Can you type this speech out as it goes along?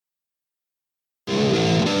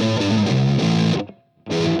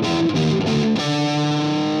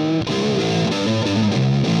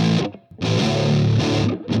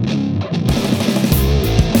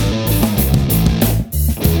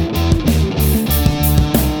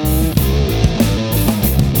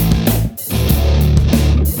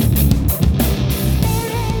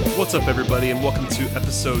What's up, everybody, and welcome to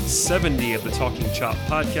episode 70 of the Talking Chop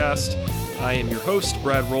podcast. I am your host,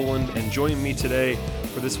 Brad Rowland, and joining me today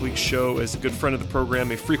for this week's show is a good friend of the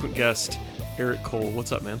program, a frequent guest, Eric Cole.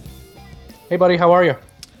 What's up, man? Hey, buddy. How are you?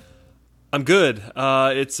 I'm good.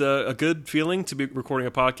 It's a good feeling to be recording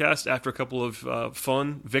a podcast after a couple of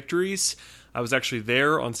fun victories. I was actually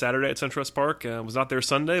there on Saturday at SunTrust Park. I was not there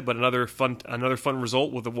Sunday, but another fun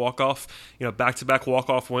result with a walk-off, back-to-back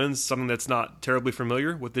walk-off wins, something that's not terribly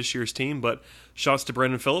familiar with this year's team. But shouts to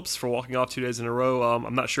Brendan Phillips for walking off 2 days in a row.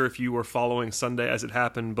 I'm not sure if you were following Sunday as it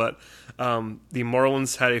happened, but the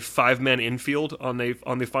Marlins had a five-man infield on the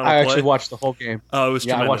final play. I actually watched the whole game. Oh, it was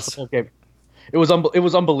tremendous. I watched the whole game. It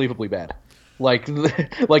was unbelievably bad. Like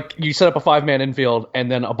you set up a five-man infield,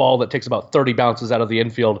 and then a ball that takes about 30 bounces out of the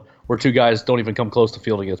infield where two guys don't even come close to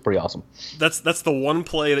fielding it. It's pretty awesome. That's the one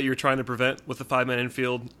play that you're trying to prevent with the five-man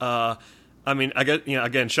infield. I get,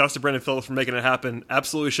 again, shouts to Brendan Phillips for making it happen.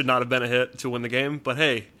 Absolutely should not have been a hit to win the game, but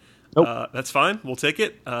hey, nope. That's fine. We'll take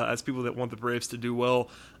it as people that want the Braves to do well.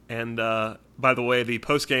 And by the way, the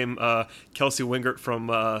post-game, Kelsey Wingert from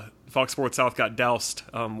Fox Sports South got doused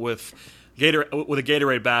with a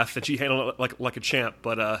Gatorade bath, and she handled it like a champ.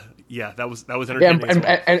 But that was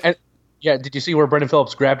entertaining. Yeah, did you see where Brendan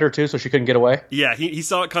Phillips grabbed her too, so she couldn't get away? Yeah, he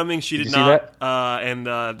saw it coming. She did you not, see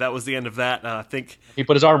that? That was the end of that. I think he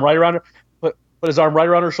put his arm right around her, put his arm right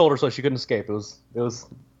around her shoulder, so she couldn't escape. It was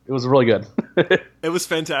really good. It was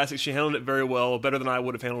fantastic. She handled it very well, better than I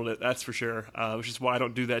would have handled it. That's for sure. Which is why I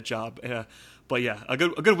don't do that job. But yeah, a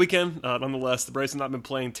good weekend nonetheless. The Braves have not been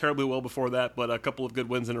playing terribly well before that, but a couple of good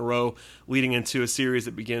wins in a row, leading into a series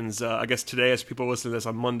that begins, I guess today, as people listen to this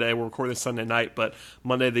on Monday. We're recording this Sunday night, but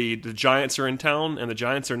Monday the Giants are in town, and the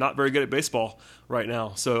Giants are not very good at baseball right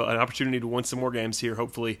now. So an opportunity to win some more games here,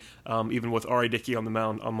 hopefully, even with R.A. Dickey on the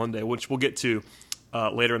mound on Monday, which we'll get to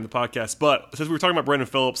later in the podcast. But since we were talking about Brendan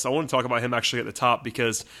Phillips, I want to talk about him actually at the top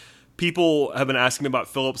because people have been asking me about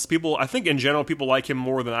Phillips. I think in general, people like him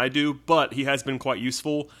more than I do, but he has been quite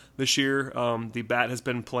useful this year. The bat has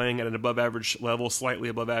been playing at an above-average level, slightly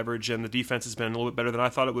above average, and the defense has been a little bit better than I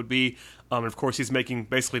thought it would be. And of course, he's making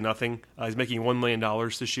basically nothing. He's making $1 million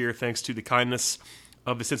this year thanks to the kindness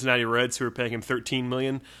of the Cincinnati Reds, who are paying him $13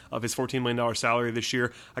 million of his $14 million salary this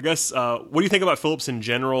year. I guess, what do you think about Phillips in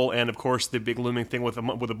general? And of course, the big looming thing with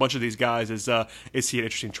a bunch of these guys is he an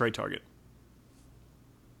interesting trade target?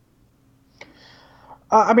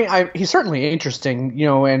 He's certainly interesting,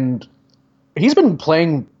 and he's been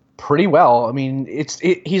playing pretty well. I mean,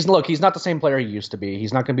 he's not the same player he used to be.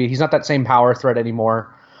 He's not that same power threat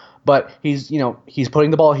anymore. But he's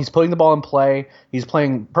putting the ball in play. He's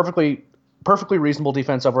playing perfectly reasonable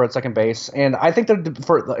defense over at second base. And I think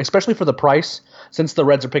that especially for the price, since the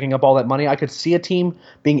Reds are picking up all that money, I could see a team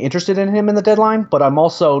being interested in him in the deadline, but I'm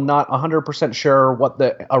also not 100% sure what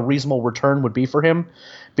a reasonable return would be for him,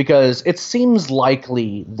 because it seems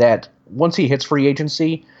likely that once he hits free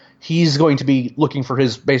agency, he's going to be looking for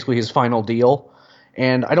his final deal.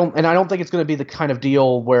 And I don't think it's going to be the kind of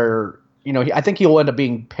deal where, I think he'll end up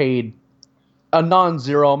being paid a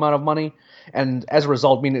non-zero amount of money. And as a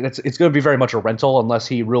result, it's going to be very much a rental unless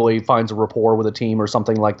he really finds a rapport with a team or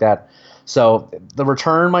something like that. So the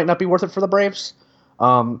return might not be worth it for the Braves.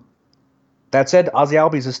 That said, Ozzie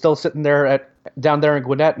Albies is still sitting there down there in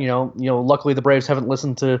Gwinnett. Luckily the Braves haven't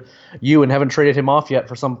listened to you and haven't traded him off yet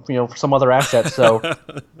for some other asset. So,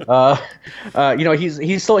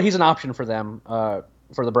 he's an option for them,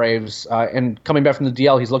 for the Braves. And coming back from the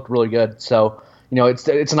DL, he's looked really good. So,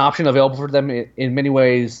 it's an option available for them in many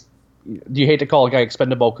ways. You hate to call a guy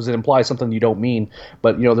expendable because it implies something you don't mean,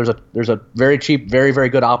 but there's a very cheap, very, very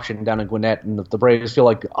good option down in Gwinnett, and if the Braves feel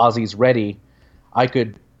like Ozzie's ready, I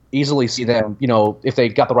could easily see them, if they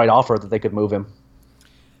got the right offer, that they could move him.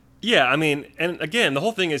 Yeah, and again, the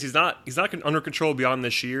whole thing is he's not under control beyond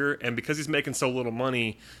this year, and because he's making so little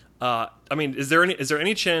money, is there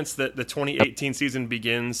any chance that the 2018 season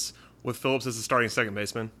begins with Phillips as the starting second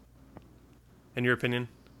baseman? In your opinion?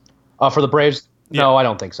 For the Braves. Yeah. No, I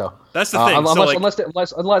don't think so. That's the thing.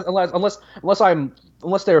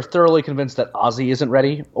 Unless they're thoroughly convinced that Ozzie isn't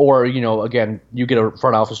ready, or again, you get a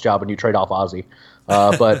front office job and you trade off Ozzie.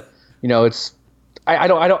 But I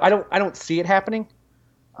don't see it happening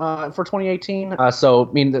for 2018.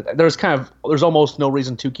 There's almost no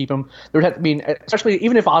reason to keep him. Especially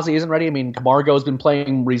even if Ozzie isn't ready. Camargo's been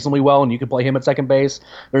playing reasonably well, and you can play him at second base.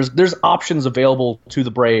 There's options available to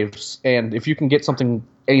the Braves, and if you can get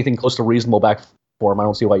anything close to reasonable back for him, I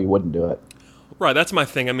don't see why you wouldn't do it. Right, that's my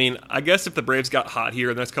thing. I guess if the Braves got hot here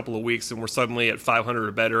in the next couple of weeks and we're suddenly at 500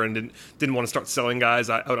 or better and didn't want to start selling guys,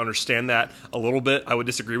 I would understand that a little bit. I would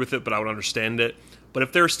disagree with it, but I would understand it. But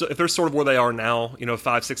if they're sort of where they are now,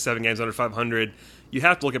 5, 6, 7 games under 500, you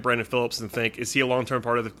have to look at Brandon Phillips and think, is he a long-term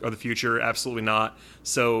part of the future? Absolutely not.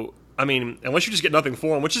 So, I mean, unless you just get nothing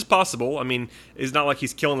for him, which is possible. I mean, it's not like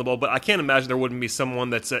he's killing the ball, but I can't imagine there wouldn't be someone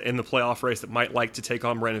that's in the playoff race that might like to take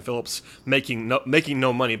on Brandon Phillips, making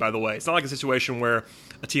no money, by the way. It's not like a situation where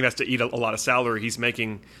a team has to eat a lot of salary. He's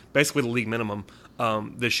making basically the league minimum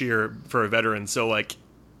this year for a veteran. So, like,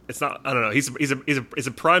 it's not. I don't know. He's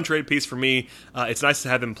a prime trade piece for me. It's nice to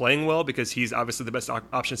have him playing well because he's obviously the best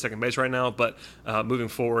option at second base right now. But moving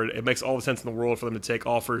forward, it makes all the sense in the world for them to take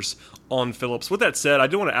offers on Phillips. With that said, I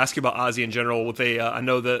do want to ask you about Ozzie in general. I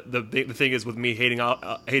know the thing is with me hating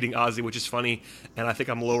Ozzie, which is funny, and I think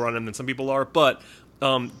I'm lower on him than some people are. But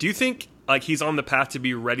do you think like he's on the path to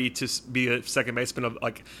be ready to be a second baseman of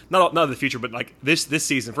like not in the future, but like this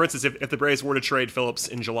season? For instance, if the Braves were to trade Phillips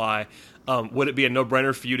in July, would it be a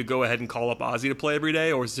no-brainer for you to go ahead and call up Ozzie to play every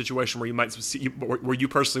day, or is it a situation where where you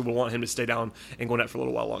personally will want him to stay down and go net for a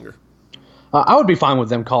little while longer? I would be fine with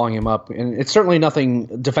them calling him up, and it's certainly nothing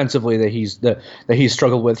defensively that he's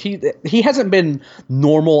struggled with. He hasn't been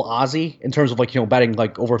normal Ozzie in terms of like batting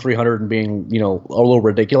like over 300 and being a little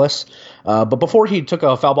ridiculous. But before he took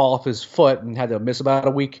a foul ball off his foot and had to miss about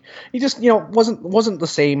a week, he just wasn't the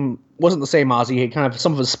same Ozzie. He kind of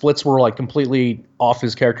some of his splits were like completely off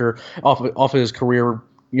his character, off his career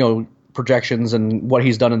projections and what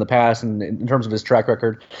he's done in the past and in terms of his track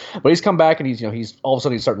record. But he's come back and he's all of a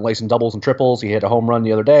sudden he's starting lacing doubles and triples. He hit a home run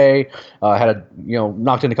the other day,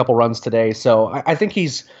 knocked in a couple runs today. So I think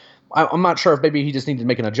I'm not sure if maybe he just needed to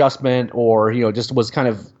make an adjustment or just was kind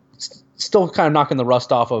of still kind of knocking the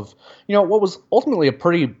rust off of what was ultimately a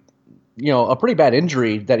pretty bad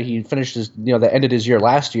injury that he finished that ended his year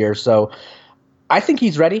last year. So I think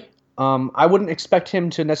he's ready. I wouldn't expect him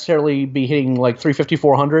to necessarily be hitting like 350,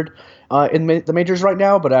 400 in the majors right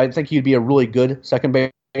now, but I think he'd be a really good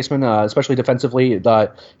second baseman, especially defensively. Him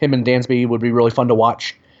and Dansby would be really fun to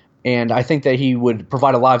watch, and I think that he would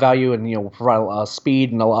provide a lot of value and provide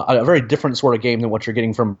speed and a very different sort of game than what you're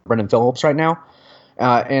getting from Brandon Phillips right now.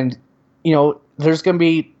 And there's going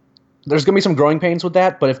to be some growing pains with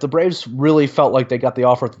that, but if the Braves really felt like they got the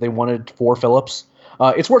offer that they wanted for Phillips.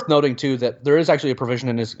 It's worth noting, too, that there is actually a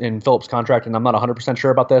provision in Phillips' contract, and I'm not 100% sure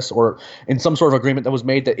about this, or in some sort of agreement that was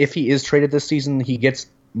made that if he is traded this season, he gets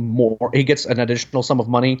an additional sum of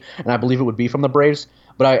money, and I believe it would be from the Braves.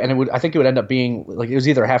 But I think it would end up being like it was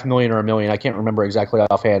either $500,000 or $1 million. I can't remember exactly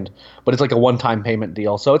offhand, but it's like a one-time payment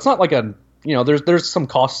deal. So it's not like there's some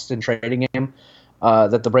costs in trading him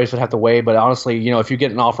that the Braves would have to weigh. But honestly, if you get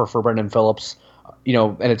an offer for Brandon Phillips,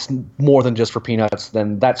 and it's more than just for peanuts,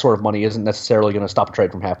 then that sort of money isn't necessarily going to stop a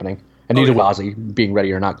trade from happening. And neither will Ozzie being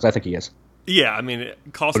ready or not, because I think he is. Yeah, I mean,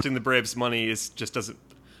 costing the Braves money just doesn't.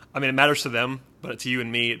 I mean, it matters to them, but to you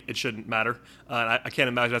and me, it shouldn't matter. And I can't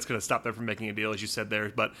imagine that's going to stop them from making a deal, as you said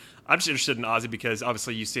there. But I'm just interested in Ozzie because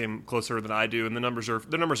obviously you see him closer than I do, and the numbers are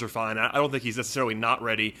fine. I don't think he's necessarily not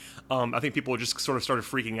ready. I think people just sort of started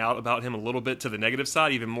freaking out about him a little bit to the negative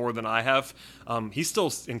side, even more than I have. He's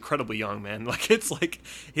still incredibly young, man. Like it's like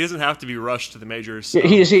he doesn't have to be rushed to the majors. Yeah,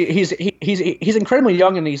 he's incredibly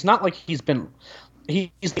young, and he's not like he's been.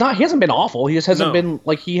 He hasn't been awful. He just hasn't been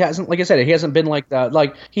like he hasn't like I said, he hasn't been like that.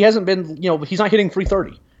 Like he hasn't been, he's not hitting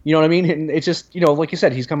 330. You know what I mean? And it's just, like you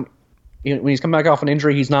said, when he's come back off an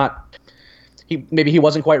injury, maybe he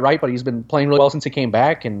wasn't quite right, but he's been playing really well since he came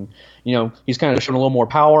back, and he's kind of shown a little more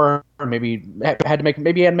power. Or maybe had to make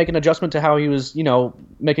an adjustment to how he was,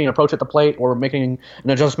 making an approach at the plate, or making an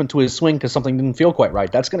adjustment to his swing because something didn't feel quite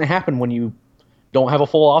right. That's going to happen when you don't have a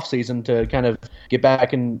full off season to kind of get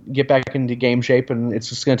back into game shape, and it's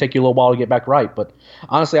just going to take you a little while to get back right. But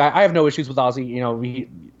honestly, I have no issues with Ozzie. He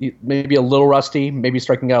maybe a little rusty, maybe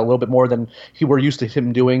striking out a little bit more than we're used to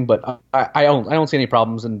him doing, but I don't see any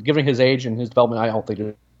problems. And given his age and his development, I don't think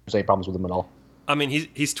there's any problems with him at all. I mean,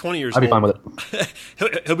 he's 20 years old. I'd be fine with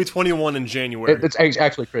it. he'll be 21 in January. It's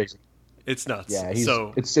actually crazy. It's nuts. Yeah, it's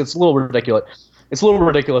a little ridiculous. It's a little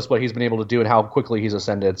ridiculous what he's been able to do and how quickly he's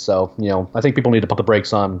ascended. So, I think people need to put the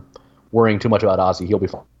brakes on worrying too much about Ozzie. He'll be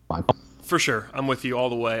fine. For sure. I'm with you all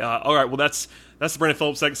the way. All right, well, that's the Brandon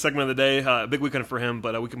Phillips segment of the day. Big weekend for him,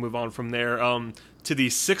 but we can move on from there. To the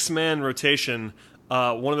six-man rotation,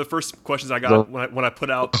 one of the first questions I got when I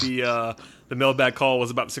put out the mailbag call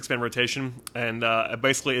was about the six-man rotation. And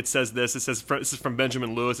basically it says this. This is from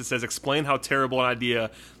Benjamin Lewis. It says, explain how terrible an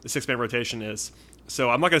idea the six-man rotation is. So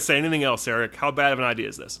I'm not going to say anything else, Eric. How bad of an idea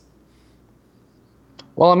is this?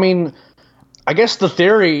 Well, I mean, I guess the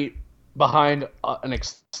theory behind an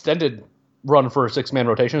extended run for a 6-man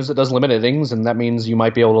rotation is it does limit innings, and that means you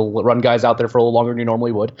might be able to run guys out there for a little longer than you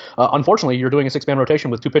normally would. Unfortunately, you're doing a 6-man rotation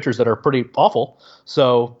with two pitchers that are pretty awful.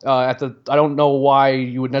 So I don't know why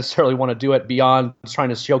you would necessarily want to do it beyond trying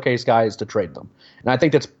to showcase guys to trade them. And I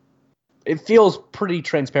think it feels pretty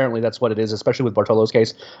transparently that's what it is, especially with Bartolo's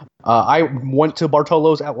case. I went to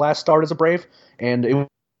Bartolo's at last start as a Brave, and it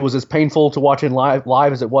was as painful to watch in live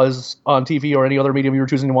as it was on TV or any other medium you were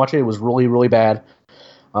choosing to watch it. It was really, really bad.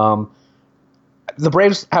 The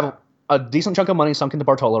Braves have a decent chunk of money sunk into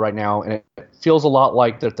Bartolo right now, and it feels a lot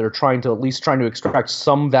like that they're trying to extract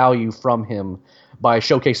some value from him by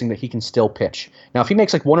showcasing that he can still pitch. Now, if he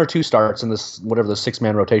makes like one or two starts in this, whatever the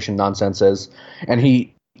 6-man rotation nonsense is, and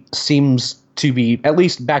he seems to be at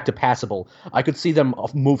least back to passable, I could see them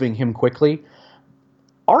moving him quickly.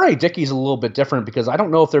 R.A. Dickey's a little bit different because I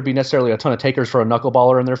don't know if there'd be necessarily a ton of takers for a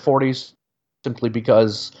knuckleballer in their 40s, simply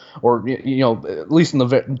because, or at least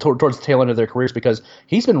towards the tail end of their careers, because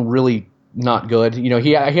he's been really not good.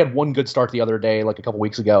 He had one good start the other day, like a couple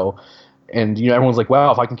weeks ago, and everyone's like,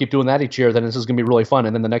 wow, if I can keep doing that each year, then this is going to be really fun.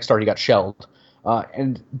 And then the next start he got shelled.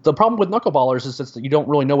 And the problem with knuckleballers is that you don't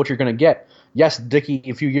really know what you're going to get. Yes, Dickey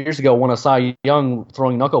a few years ago won a Cy Young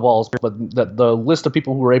throwing knuckleballs, but the list of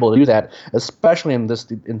people who were able to do that, especially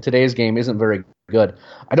in today's game, isn't very good.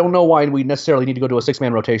 I don't know why we necessarily need to go to a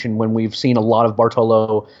 6-man rotation when we've seen a lot of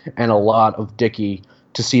Bartolo and a lot of Dickey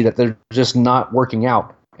to see that they're just not working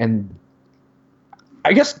out. And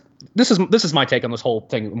I guess this is my take on this whole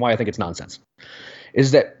thing and why I think it's nonsense.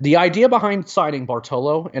 Is that the idea behind signing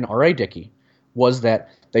Bartolo and R.A. Dickey was that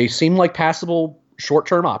they seem like passable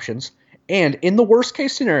short-term options, and in the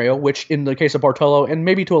worst-case scenario, which in the case of Bartolo and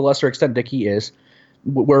maybe to a lesser extent Dickey is,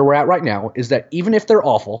 where we're at right now, is that even if they're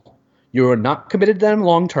awful, you're not committed to them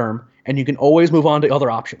long-term, and you can always move on to other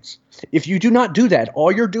options. If you do not do that,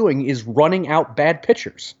 all you're doing is running out bad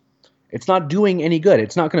pitchers. It's not doing any good.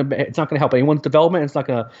 It's not going to help anyone's development. It's not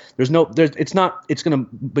going to. It's going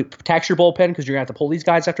to tax your bullpen because you're going to have to pull these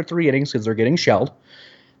guys after 3 innings because they're getting shelled.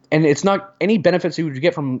 And it's not any benefits you would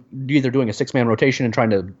get from either doing a 6-man rotation and trying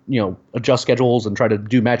to, adjust schedules and try to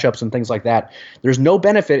do matchups and things like that. There's no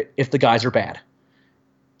benefit if the guys are bad.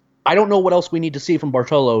 I don't know what else we need to see from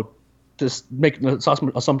Bartolo to make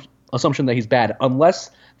the assumption that he's bad,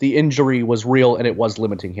 unless the injury was real and it was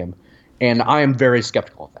limiting him. And I am very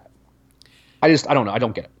skeptical of that. I don't know. I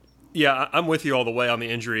don't get it. Yeah, I'm with you all the way on the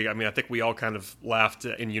injury. I mean, I think we all kind of laughed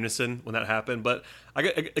in unison when that happened, but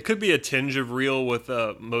it could be a tinge of real with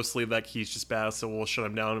mostly like he's just bad, so we'll shut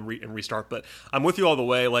him down and restart. But I'm with you all the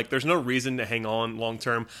way. Like, there's no reason to hang on long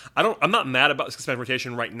term. I'm not mad about 6-man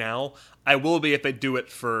rotation right now. I will be if they do it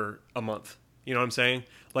for a month. You know what I'm saying?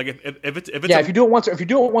 Like if it's if you do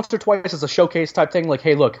it once or twice as a showcase type thing, like,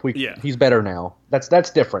 hey, look, he's better now. That's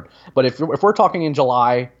different. But if we're talking in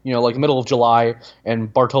July, like the middle of July,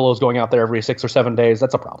 and Bartolo's going out there every 6 or 7 days,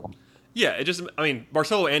 that's a problem. Yeah,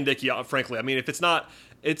 Bartolo and Dickey, frankly, if it's not,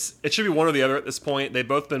 it should be one or the other at this point. They've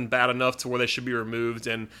both been bad enough to where they should be removed,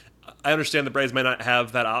 and I understand the Braves may not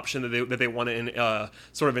have that option that they want to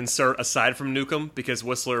sort of insert aside from Newcomb, because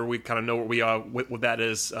Whistler, we kind of know what that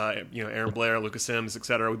is. Aaron Blair, Lucas Sims,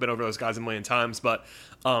 etc. We've been over those guys a million times, but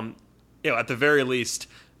at the very least,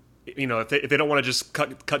 if they don't want to just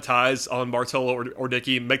cut ties on Bartolo or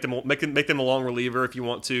Dickey, make them a long reliever if you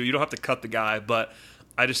want to. You don't have to cut the guy, but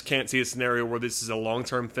I just can't see a scenario where this is a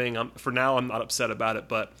long-term thing. For now, I'm not upset about it,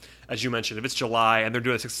 but as you mentioned, if it's July and they're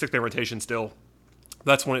doing a 6-man rotation still,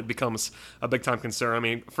 that's when it becomes a big time concern. I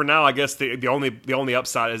mean, for now, I guess the only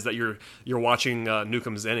upside is that you're watching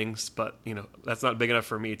Newcomb's innings, but that's not big enough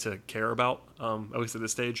for me to care about, at least at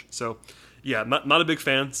this stage. So, yeah, not a big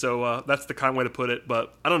fan. So that's the kind way to put it.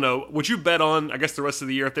 But I don't know. Would you bet on, I guess, the rest of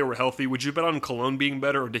the year if they were healthy? Would you bet on Cologne being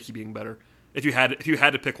better or Dickey being better if you had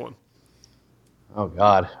to pick one? Oh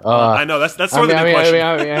God, I know that's sort of the big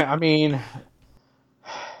question.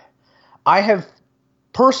 I have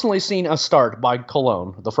personally seen a start by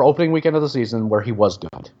Cologne for opening weekend of the season where he was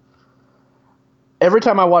good. Every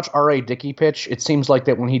time I watch R.A. Dickey pitch, it seems like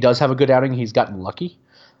that when he does have a good outing, he's gotten lucky.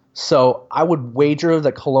 So I would wager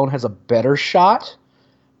that Cologne has a better shot,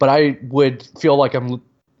 but I would feel like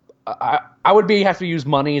I would have to use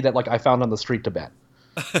money that I found on the street to bet.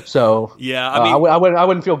 So yeah, I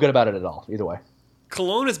wouldn't feel good about it at all either way.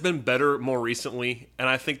 Cologne has been better more recently, and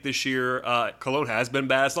I think this year Cologne has been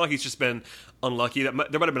bad. It's not like he's just been unlucky. There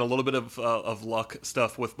might have been a little bit of luck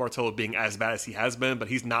stuff with Bartolo being as bad as he has been, but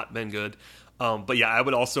he's not been good. But yeah, I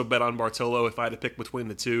would also bet on Bartolo if I had to pick between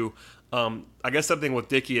the two. I guess something with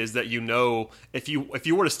Dickey is that if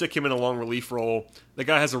you were to stick him in a long relief role, the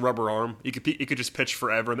guy has a rubber arm. He could just pitch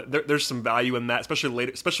forever. There's some value in that,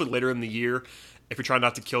 especially later in the year. If you're trying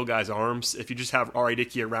not to kill guys' arms, if you just have R.A.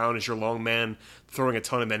 Dickey around as your long man throwing a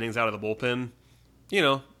ton of innings out of the bullpen,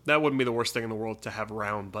 that wouldn't be the worst thing in the world to have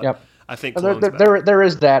around. But yep. I think there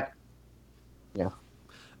is that. Yeah.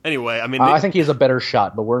 Anyway, I mean, I think he has a better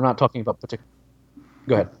shot, but we're not talking about particular.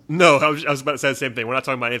 Go ahead. No, I was about to say the same thing. We're not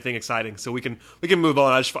talking about anything exciting, so we can move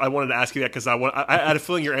on. I wanted to ask you that because I had a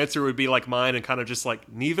feeling your answer would be like mine and kind of just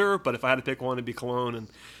like neither. But if I had to pick one, it'd be Cologne, and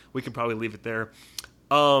we could probably leave it there.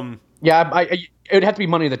 Yeah, it would have to be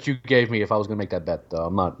money that you gave me if I was going to make that bet. Though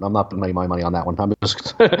I'm not putting my money on that one. I'm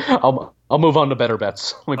just I'll move on to better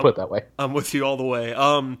bets. Let me put it that way. I'm with you all the way.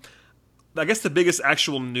 I guess the biggest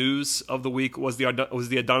actual news of the week was the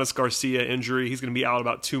Adonis Garcia injury. He's going to be out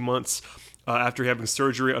about 2 months after having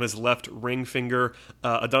surgery on his left ring finger.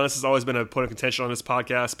 Adonis has always been a point of contention on this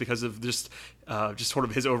podcast because of just sort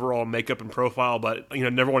of his overall makeup and profile. But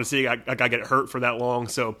never want to see a guy get hurt for that long.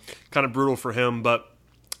 So kind of brutal for him. But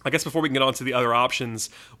I guess before we can get on to the other options,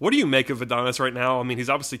 what do you make of Adonis right now? I mean, he's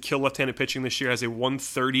obviously killed left-handed pitching this year, has a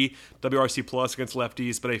 130 WRC plus against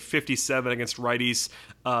lefties, but a 57 against righties.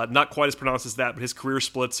 Not quite as pronounced as that, but his career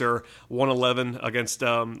splits are 111 against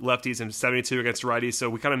lefties and 72 against righties, so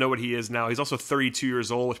we kind of know what he is now. He's also 32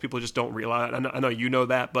 years old, which people just don't realize. I know you know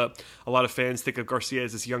that, but a lot of fans think of Garcia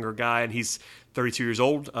as this younger guy, and he's 32 years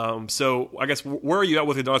old. So I guess where are you at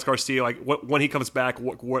with Adonis Garcia? Like when he comes back,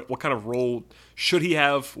 what kind of role should he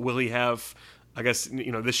have? Will he have? I guess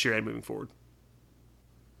this year and moving forward.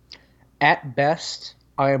 At best,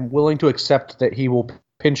 I am willing to accept that he will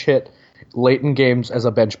pinch hit late in games as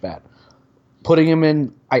a bench bat. Putting him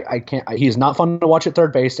in, I can't. He's not fun to watch at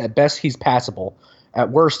third base. At best, he's passable.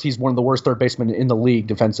 At worst, he's one of the worst third basemen in the league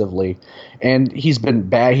defensively, and he's been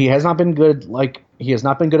bad. He has not been good. He has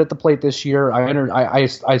not been good at the plate this year.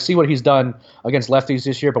 I see what he's done against lefties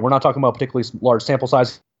this year, but we're not talking about particularly large sample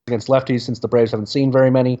size against lefties since the Braves haven't seen very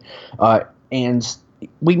many. And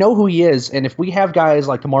we know who he is, and if we have guys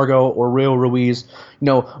like Camargo or Rio Ruiz,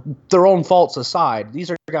 their own faults aside, these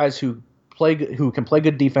are guys who can play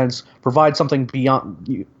good defense, provide things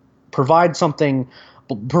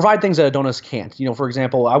that Adonis can't. For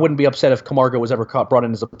example, I wouldn't be upset if Camargo was ever brought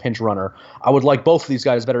in as a pinch runner. I would like both of these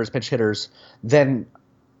guys better as pinch hitters than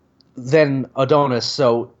Adonis.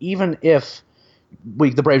 So even if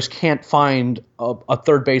the Braves can't find a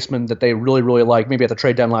third baseman that they really, really like, maybe at the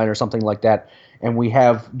trade deadline or something like that, and we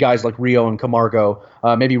have guys like Rio and Camargo,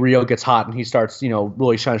 maybe Rio gets hot and he starts,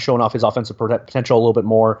 really showing off his offensive potential a little bit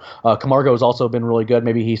more. Camargo has also been really good.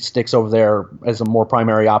 Maybe he sticks over there as a more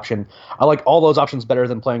primary option. I like all those options better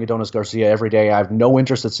than playing Adonis Garcia every day. I have no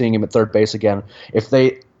interest in seeing him at third base again. If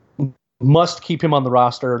they must keep him on the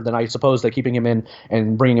roster, then I suppose that keeping him in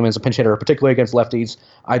and bringing him as a pinch hitter, particularly against lefties,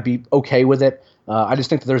 I'd be okay with it. I just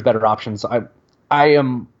think that there's better options. I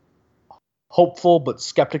am hopeful but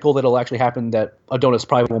skeptical that it'll actually happen, that Adonis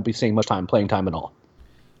probably won't be seeing much playing time at all.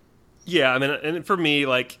 Yeah, I mean, and for me,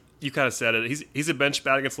 like you kind of said it, he's a bench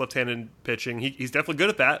bat against left-handed pitching. He's definitely good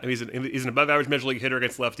at that. I mean, he's an above-average major league hitter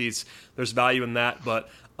against lefties. There's value in that, but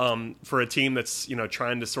for a team that's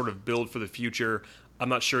trying to sort of build for the future, I'm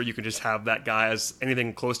not sure you can just have that guy as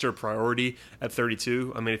anything close to a priority at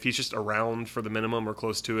 32. I mean, if he's just around for the minimum or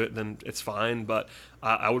close to it, then it's fine. But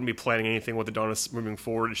I wouldn't be planning anything with Adonis moving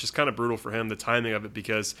forward. It's just kind of brutal for him, the timing of it,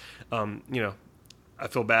 because, I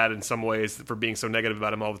feel bad in some ways for being so negative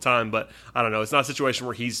about him all the time. But I don't know. It's not a situation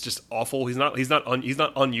where he's just awful. He's not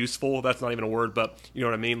unuseful. That's not even a word, but you know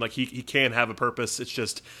what I mean? Like he can have a purpose. It's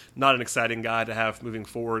just not an exciting guy to have moving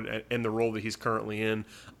forward in the role that he's currently in.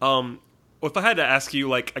 Well, if I had to ask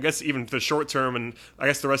you, I guess even for the short term and I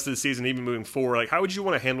guess the rest of the season, even moving forward, how would you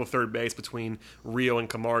want to handle third base between Rio and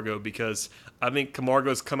Camargo? Because I think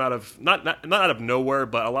Camargo's come out of, not out of nowhere,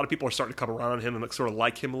 but a lot of people are starting to come around on him and sort of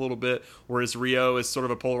like him a little bit, whereas Rio is sort of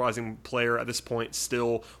a polarizing player at this point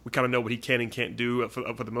still. We kind of know what he can and can't do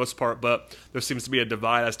for the most part, but there seems to be a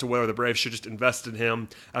divide as to whether the Braves should just invest in him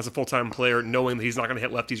as a full-time player, knowing that he's not going to hit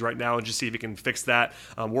lefties right now, and just see if he can fix that.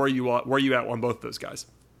 Where are you at on both of those guys?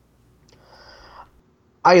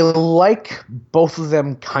 I like both of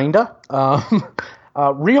them, kinda.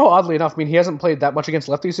 Rio, oddly enough, he hasn't played that much against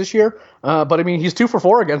lefties this year, but he's 2 for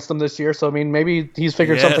 4 against them this year. So maybe he's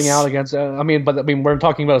figured something out against. We're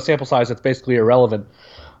talking about a sample size that's basically irrelevant.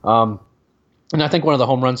 And I think one of the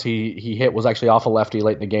home runs he hit was actually off a lefty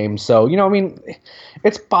late in the game. So, I mean,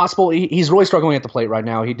 it's possible he's really struggling at the plate right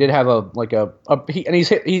now. He did have he's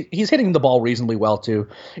hitting the ball reasonably well too.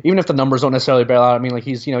 Even if the numbers don't necessarily bail out. I mean, like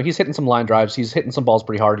he's hitting some line drives. He's hitting some balls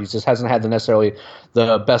pretty hard. He just hasn't had necessarily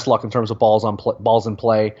the best luck in terms of balls in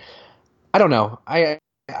play. I don't know. I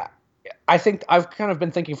think I've kind of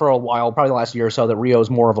been thinking for a while, probably the last year or so, that Rio is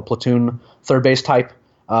more of a platoon third base type.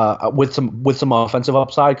 With some offensive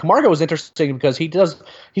upside. Camargo is interesting because he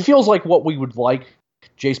feels like what we would like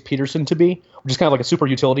Jace Peterson to be, which is kind of like a super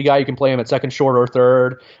utility guy. You can play him at second, short, or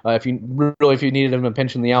third. If you needed him to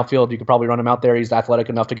pinch in the outfield, you could probably run him out there. He's athletic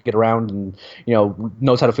enough to get around and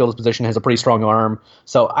knows how to field his position. Has a pretty strong arm.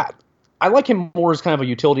 So I like him more as kind of a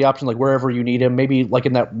utility option, like wherever you need him. Maybe like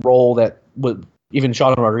in that role that even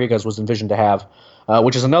Sean Rodriguez was envisioned to have.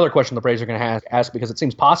 Which is another question the Braves are going to ask because it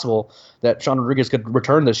seems possible that Sean Rodriguez could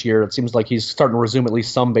return this year. It seems like he's starting to resume at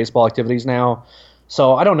least some baseball activities now.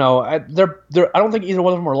 So I don't know. I don't think either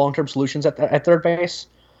one of them are long-term solutions at third base,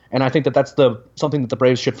 and I think that's something that the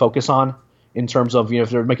Braves should focus on in terms of if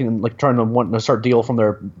they're trying to want to start deal from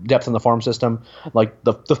their depth in the farm system. Like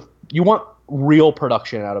you want real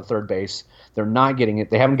production out of third base. They're not getting it.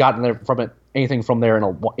 They haven't gotten anything from there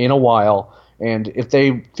in a while. And if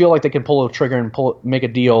they feel like they can pull a trigger and make a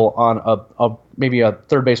deal on maybe a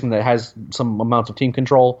third baseman that has some amounts of team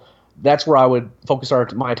control, that's where I would focus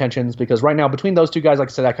my attentions. Because right now, between those two guys, like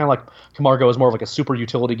I said, I kind of like Camargo is more of like a super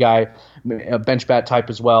utility guy, a bench bat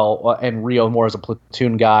type as well, and Rio more as a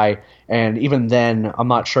platoon guy. And even then, I'm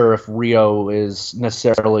not sure if Rio is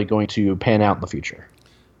necessarily going to pan out in the future.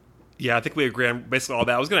 Yeah, I think we agree on basically all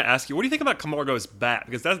that. I was going to ask you, what do you think about Camargo's bat?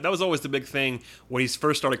 Because that was always the big thing when he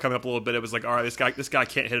first started coming up a little bit. It was like, all right, this guy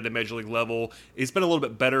can't hit at a major league level. He's been a little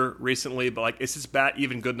bit better recently, but is his bat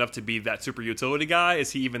even good enough to be that super utility guy? Is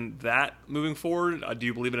he even that moving forward? Do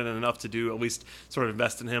you believe in it enough to do at least sort of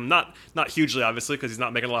invest in him? Not hugely, obviously, because he's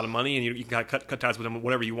not making a lot of money, and you can cut ties with him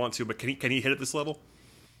whatever you want to. But can he hit at this level?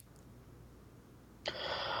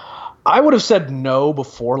 I would have said no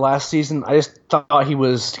before last season. I just thought he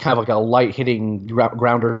was kind of like a light-hitting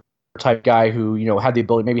grounder type guy who, had the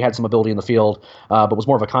ability, maybe had some ability in the field, but was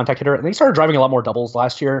more of a contact hitter. And he started driving a lot more doubles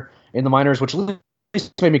last year in the minors, which at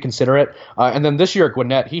least made me consider it. And then this year at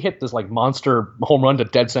Gwinnett, he hit this monster home run to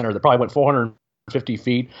dead center that probably went 450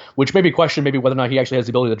 feet, which made me question maybe whether or not he actually has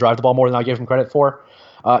the ability to drive the ball more than I gave him credit for.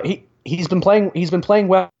 He's been playing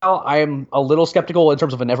well. I am a little skeptical in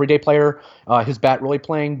terms of an everyday player. His bat really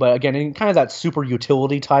playing, but again, in kind of that super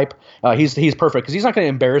utility type, he's perfect because he's not going to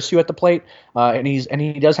embarrass you at the plate, and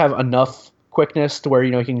he does have enough quickness to where he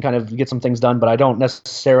can kind of get some things done. But I don't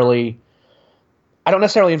necessarily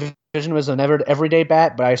envision him as an everyday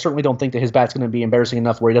bat, but I certainly don't think that his bat's going to be embarrassing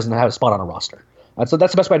enough where he doesn't have a spot on a roster. That's the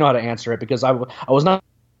best way I know how to answer it because I was not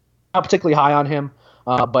particularly high on him.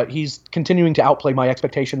 But he's continuing to outplay my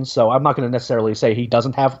expectations, so I'm not going to necessarily say he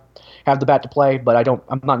doesn't have the bat to play, but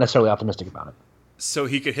I'm not necessarily optimistic about it. So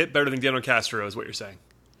he could hit better than Daniel Castro, is what you're saying?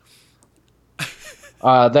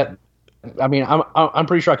 I'm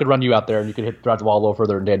pretty sure I could run you out there and you could drive the ball a little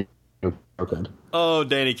further than Daniel could. Oh,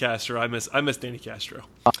 Danny Castro, I miss Danny Castro.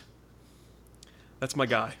 That's my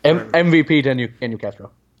guy. MVP Daniel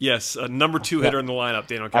Castro. Yes, number 2 hitter in the lineup,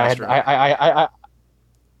 Daniel Castro.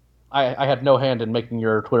 I had no hand in making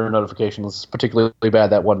your Twitter notifications particularly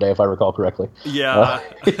bad that one day, if I recall correctly. Yeah,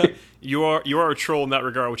 you are a troll in that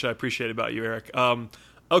regard, which I appreciate about you, Eric.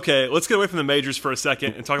 Okay, let's get away from the majors for a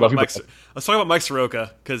second and talk about Mike. Let's talk about Mike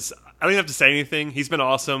Soroka because I don't even have to say anything. He's been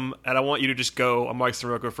awesome, and I want you to just go on Mike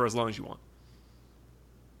Soroka for as long as you want.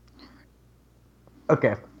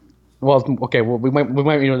 Okay. Well, we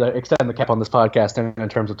might extend the cap on this podcast in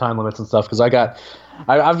terms of time limits and stuff because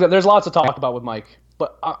there's lots to talk about with Mike.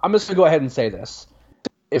 But I'm just going to go ahead and say this.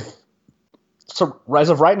 As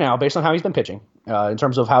of right now, based on how he's been pitching, in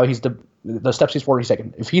terms of how the steps he's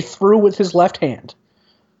taken, if he threw with his left hand,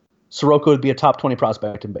 Soroka would be a top 20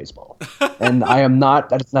 prospect in baseball. And I am not.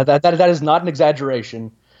 That is not an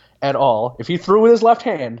exaggeration at all. If he threw with his left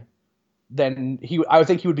hand, then I would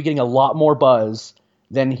think he would be getting a lot more buzz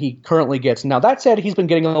than he currently gets. Now, that said, he's been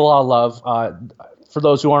getting a lot of love. For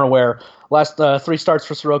those who aren't aware, last 3 starts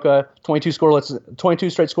for Soroka, 22 straight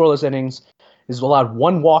scoreless innings. He's allowed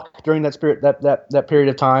 1 walk during that period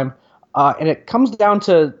of time, and it comes down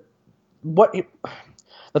to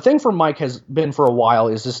the thing for Mike has been for a while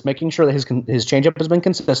is just making sure that his changeup has been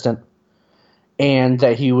consistent, and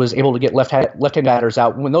that he was able to get left-hand batters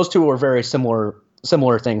out when those two were very similar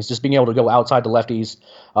similar things, just being able to go outside to lefties,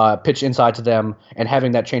 pitch inside to them, and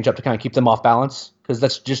having that changeup to kind of keep them off balance. Because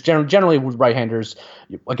that's just generally with right-handers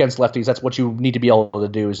against lefties, that's what you need to be able to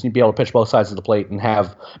do, is you need to be able to pitch both sides of the plate and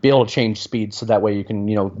be able to change speed, so that way you can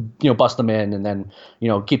bust them in and then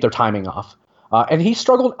keep their timing off. And he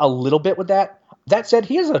struggled a little bit with that. That said,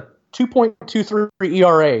 he has a 2.23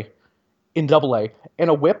 ERA in Double-A and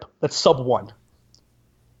a WHIP that's sub-1.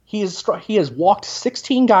 He has walked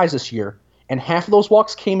 16 guys this year, and half of those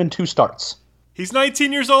walks came in 2 starts. He's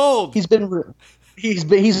 19 years old. He's been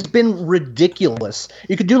ridiculous.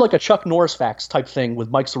 You could do like a Chuck Norris facts type thing with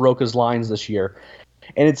Mike Soroka's lines this year,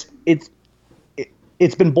 and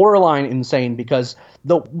it's been borderline insane, because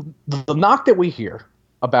the knock that we hear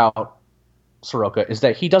about Soroka is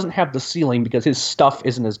that he doesn't have the ceiling because his stuff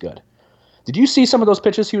isn't as good. Did you see some of those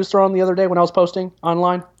pitches he was throwing the other day when I was posting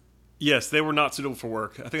online? Yes, they were not suitable for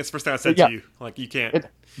work. I think that's the first thing I said to you. Like, you can't.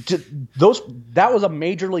 That was a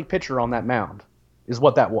major league pitcher on that mound, is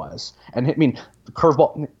what that was. And I mean, the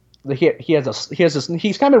curveball. He's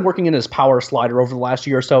kind of been working in his power slider over the last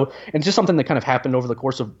year or so, and it's just something that kind of happened over the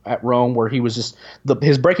course of at Rome, where he was just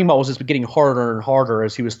his breaking ball was just getting harder and harder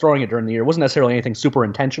as he was throwing it during the year. It wasn't necessarily anything super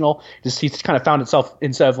intentional. He kind of found itself,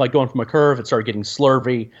 instead of like going from a curve, it started getting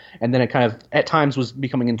slurvy, and then it kind of at times was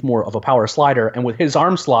becoming into more of a power slider. And with his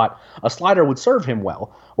arm slot, a slider would serve him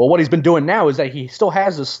well. Well, what he's been doing now is that he still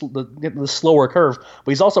has the slower curve,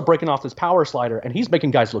 but he's also breaking off this power slider, and he's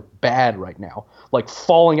making guys look bad right now, like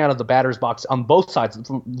falling out of the batter's box on both sides,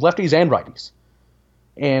 lefties and righties.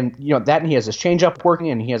 And that, and he has his changeup working,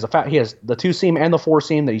 and he has the 2-seam and the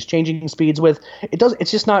 4-seam that he's changing speeds with.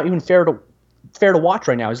 It's just not even fair to watch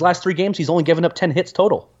right now. His last 3 games, he's only given up 10 hits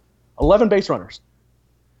total, 11 base runners.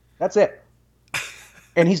 That's it.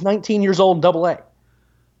 And he's 19 years old in Double-A.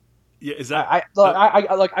 Yeah, is that?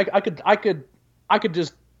 I could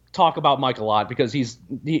just talk about Mike a lot, because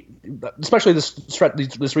especially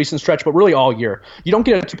this recent stretch, but really all year. You don't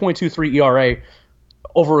get a 2.23 ERA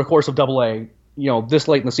over a course of Double-A, this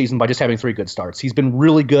late in the season by just having 3 good starts. He's been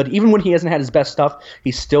really good. Even when he hasn't had his best stuff,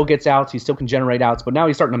 he still gets outs. He still can generate outs, but now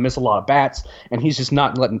he's starting to miss a lot of bats, and he's just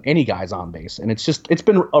not letting any guys on base. And it's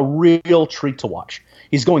been a real treat to watch.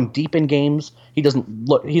 He's going deep in games. He doesn't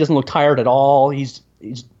look tired at all. It's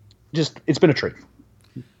been a treat.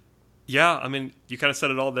 Yeah, I mean, you kind of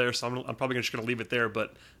said it all there, so I'm probably just going to leave it there.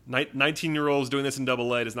 But 19-year-olds doing this in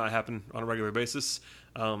Double-A does not happen on a regular basis.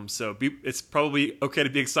 It's probably okay to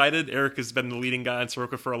be excited. Eric has been the leading guy in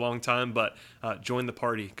Soroka for a long time, but join the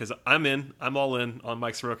party, because I'm all in on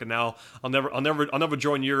Mike Soroka now. I'll never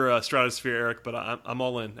join your stratosphere, Eric, but I'm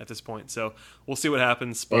all in at this point. So we'll see what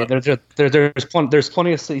happens. But there's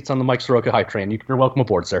plenty of seats on the Mike Soroka hype train. You're welcome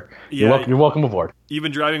aboard, sir. Yeah, you're welcome aboard. You've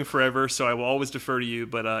been driving forever, so I will always defer to you.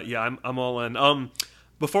 But I'm all in.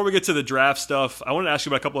 Before we get to the draft stuff, I wanted to ask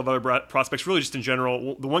you about a couple of other prospects, really just in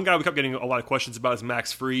general. The one guy we kept getting a lot of questions about is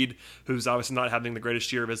Max Fried, who's obviously not having the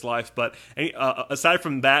greatest year of his life. But aside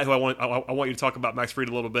from that, I want you to talk about Max Fried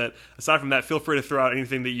a little bit. Aside from that, feel free to throw out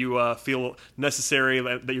anything that you feel necessary,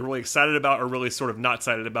 that you're really excited about or really sort of not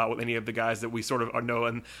excited about with any of the guys that we sort of know.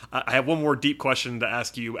 And I have one more deep question to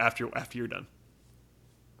ask you after you're done.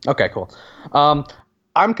 Okay, cool.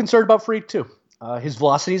 I'm concerned about Fried too. His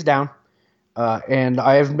velocity is down. And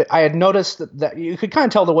I had noticed that you could kind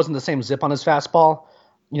of tell there wasn't the same zip on his fastball.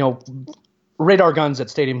 Radar guns at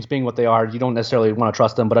stadiums being what they are, you don't necessarily want to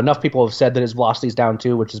trust them, but enough people have said that his velocity is down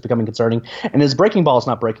too, which is becoming concerning. And his breaking ball is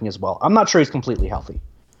not breaking as well. I'm not sure he's completely healthy.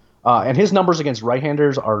 And his numbers against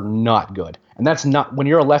right-handers are not good. And that's not, when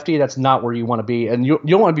you're a lefty, that's not where you want to be. And you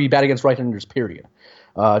don't want to be bad against right-handers, period.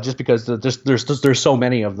 Just because there's so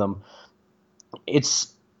many of them.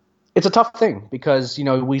 It's a tough thing, because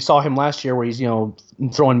we saw him last year where he's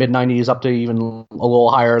throwing mid-90s up to even a little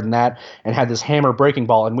higher than that, and had this hammer breaking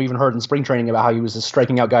ball, and we even heard in spring training about how he was just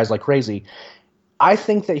striking out guys like crazy. I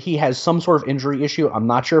think that he has some sort of injury issue. I'm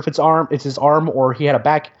not sure if it's his arm, or he had a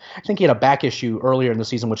back. I think he had a back issue earlier in the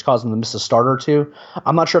season, which caused him to miss a start or two.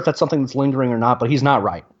 I'm not sure if that's something that's lingering or not, but he's not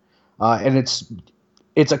right, and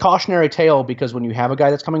it's a cautionary tale, because when you have a guy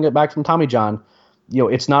that's coming back from Tommy John,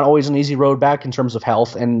 it's not always an easy road back in terms of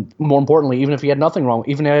health, and more importantly, even if he has nothing wrong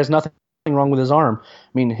with his arm, I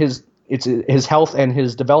mean his health and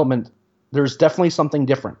his development, there's definitely something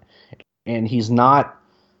different, and he's not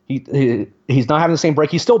having the same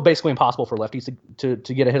break. He's still basically impossible for lefties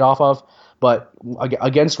to get a hit off of, but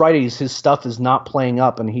against righties, his stuff is not playing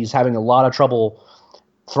up, and he's having a lot of trouble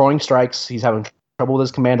throwing strikes. He's having trouble with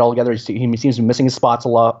his command altogether. He seems to be missing his spots a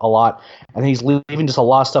lot, and he's leaving just a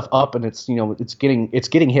lot of stuff up, and it's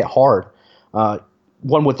getting hit hard.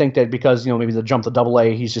 One would think that because maybe the jump to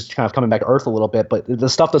Double-A, he's just kind of coming back to earth a little bit, but the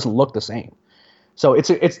stuff doesn't look the same. So it's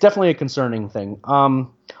definitely a concerning thing.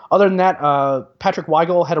 Other than that, Patrick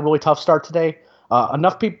Weigel had a really tough start today.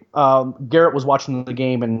 Enough people. Garrett was watching the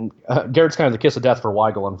game, and Garrett's kind of the kiss of death for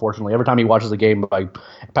Weigel. Unfortunately, every time he watches the game by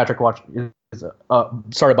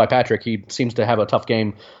started by Patrick, he seems to have a tough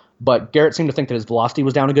game. But Garrett seemed to think that his velocity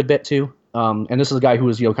was down a good bit too. And this is a guy who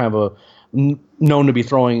is kind of known to be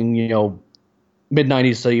throwing mid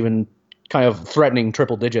 90s to even kind of threatening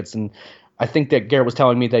triple digits. And I think that Garrett was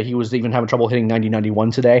telling me that he was even having trouble hitting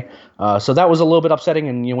 90-91 today. So that was a little bit upsetting.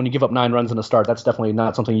 And when you give up 9 runs in a start, that's definitely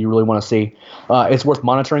not something you really want to see. It's worth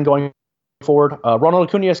monitoring going forward. Ronald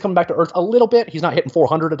Acuna is coming back to earth a little bit. He's not hitting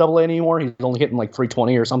 400 at AA anymore. He's only hitting like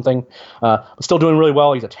 320 or something. But still doing really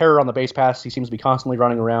well. He's a terror on the base pass. He seems to be constantly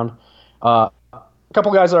running around. A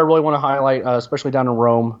couple guys that I really want to highlight, especially down in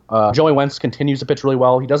Rome. Joey Wentz continues to pitch really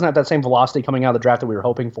well. He doesn't have that same velocity coming out of the draft that we were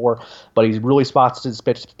hoping for, but he really spots his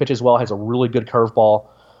pitches well, has a really good curveball.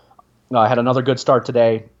 Had another good start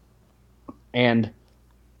today. And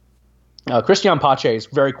Christian Pache is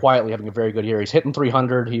very quietly having a very good year. He's hitting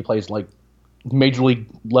 300. He plays like major league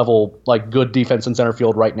level, like good defense in center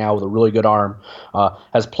field right now with a really good arm.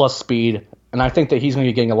 Has plus speed. And I think that he's going to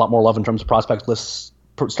be getting a lot more love in terms of prospect lists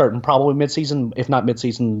starting probably midseason, if not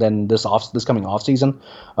midseason, then this coming off season.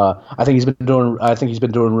 I think he's been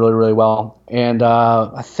doing really, really well, and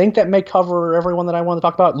I think that may cover everyone that I want to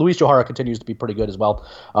talk about. Luis Johara continues to be pretty good as well.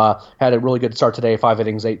 Had a really good start today, 5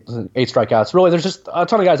 innings, 8 strikeouts. Really, there's just a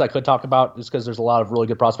ton of guys I could talk about, just because there's a lot of really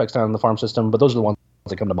good prospects down in the farm system. But those are the ones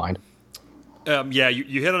that come to mind. Yeah,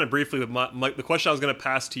 you hit on it briefly. But the question I was going to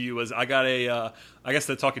pass to you was, I got I guess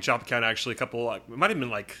the Talking Chop account actually, it might have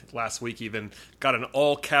been like last week even, got an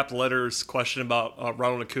all cap letters question about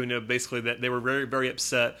Ronald Acuna. Basically, that they were very, very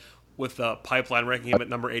upset with Pipeline ranking him at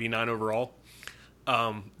number 89 overall.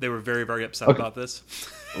 They were very, very upset about this.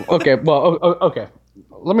 Okay, well, okay.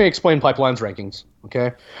 Let me explain Pipeline's rankings.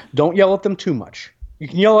 Okay, don't yell at them too much. You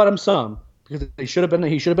can yell at them some, because he should have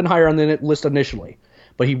been higher on the list initially.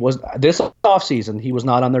 But this offseason, he was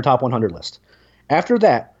not on their top 100 list. After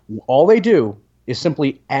that, all they do is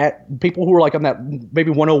simply add people who are like on that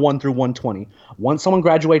maybe 101 through 120. Once someone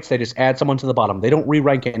graduates, they just add someone to the bottom. They don't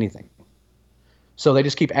re-rank anything. So they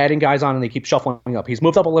just keep adding guys on and they keep shuffling up. He's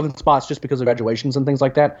moved up 11 spots just because of graduations and things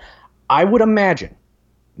like that. I would imagine,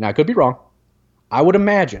 now I could be wrong, I would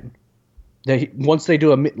imagine that once they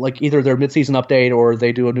do either their midseason update or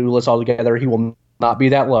they do a new list altogether, he will not be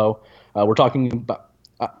that low. We're talking about.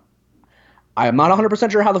 I am not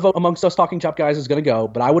 100% sure how the vote amongst us Talking Chop guys is going to go,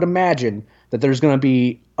 but I would imagine that there's going to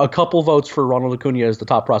be a couple votes for Ronald Acuna as the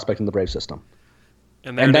top prospect in the Brave system,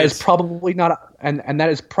 and that is probably not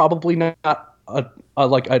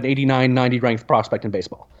like an 89, 90 ranked prospect in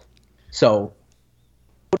baseball. So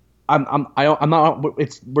I'm not.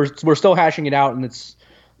 We're still hashing it out, and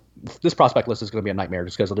this prospect list is going to be a nightmare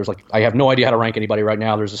just because I have no idea how to rank anybody right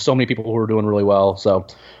now. There's just so many people who are doing really well, so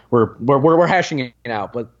we're hashing it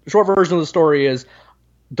out. But the short version of the story is,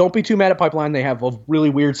 don't be too mad at Pipeline. They have a really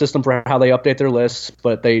weird system for how they update their lists,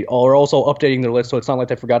 but they are also updating their list, so it's not like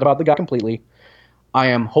they forgot about the guy completely. I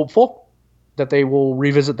am hopeful that they will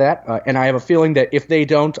revisit that, and I have a feeling that if they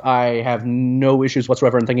don't, I have no issues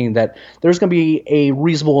whatsoever in thinking that there's going to be a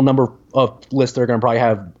reasonable number of lists that are going to probably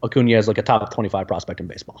have Acuna as like a top 25 prospect in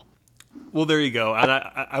baseball. Well, there you go. And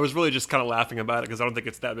I was really just kind of laughing about it because I don't think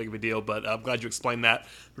it's that big of a deal, but I'm glad you explained that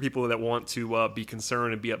for people that want to be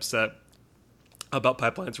concerned and be upset about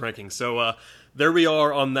Pipeline's rankings. So there we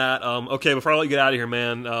are on that. Okay, before I let you get out of here,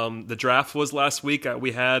 man, the draft was last week.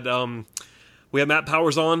 We had Matt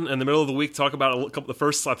Powers on in the middle of the week talk about the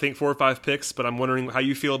first, I think, 4 or 5 picks, but I'm wondering how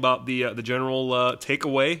you feel about the general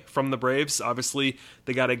takeaway from the Braves. Obviously,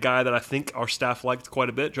 they got a guy that I think our staff liked quite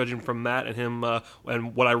a bit, judging from Matt and him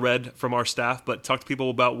and what I read from our staff. But talk to people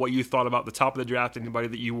about what you thought about the top of the draft, anybody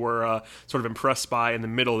that you were sort of impressed by in the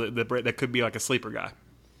middle that could be like a sleeper guy.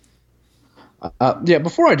 Yeah,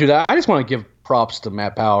 before I do that, I just want to give props to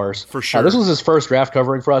Matt Powers. For sure. This was his first draft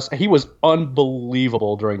covering for us. He was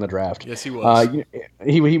unbelievable during the draft. Yes, he was.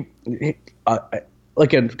 He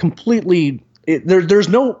like a completely there's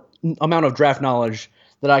no amount of draft knowledge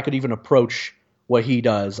that I could even approach what he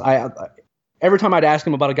does. Every time I'd ask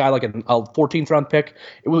him about a guy like a 14th round pick,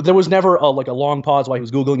 there was never a long pause while he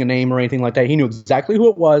was Googling a name or anything like that. He knew exactly who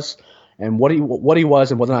it was and what he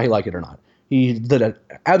was and whether or not he liked it or not. He did an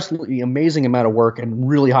absolutely amazing amount of work and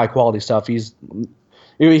really high quality stuff. He's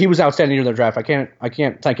he was outstanding in the draft. I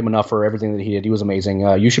can't thank him enough for everything that he did. He was amazing.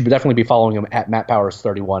 You should definitely be following him at Matt Powers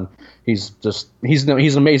 31. He's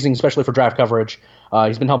amazing, especially for draft coverage.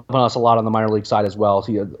 He's been helping us a lot on the minor league side as well.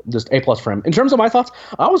 He just A+ for him. In terms of my thoughts,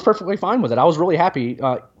 I was perfectly fine with it. I was really happy.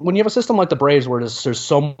 When you have a system like the Braves where there's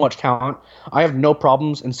so much talent, I have no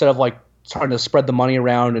problems instead of like trying to spread the money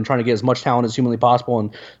around and trying to get as much talent as humanly possible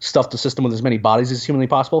and stuff the system with as many bodies as humanly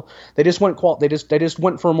possible. They just went they just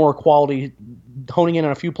went for more quality, honing in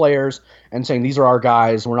on a few players and saying these are our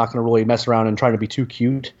guys. We're not going to really mess around and trying to be too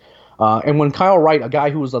cute. And when Kyle Wright, a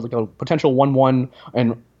guy who was like a potential 1-1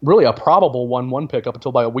 and really a probable 1-1 pick up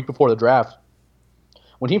until by a week before the draft,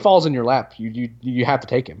 when he falls in your lap, you have to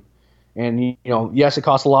take him. And yes, it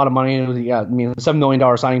costs a lot of money. I mean, the $7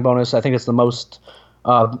 million signing bonus, I think it's the most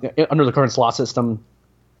under the current slot system,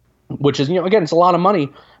 which is, again, it's a lot of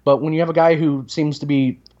money. But when you have a guy who seems to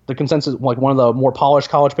be the consensus, like one of the more polished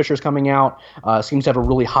college pitchers coming out, seems to have a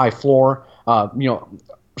really high floor,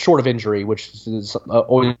 short of injury, which is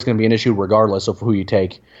always going to be an issue regardless of who you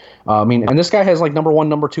take. And this guy has like number 1,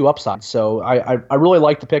 number 2 upside. So I really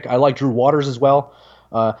like the pick. I like Drew Waters as well.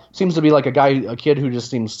 Seems to be like a kid who just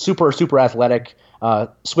seems super, super athletic,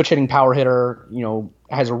 switch hitting power hitter,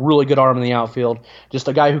 has a really good arm in the outfield. Just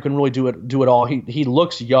a guy who can really do it all. He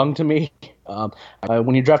looks young to me.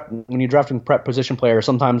 When you're drafting prep position players,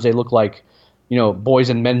 sometimes they look like, boys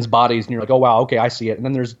in men's bodies, and you're like, oh wow, okay, I see it. And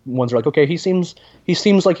then there's ones that are like, okay, he seems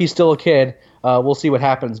like he's still a kid. We'll see what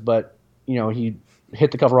happens, but he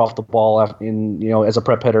hit the cover off the ball as a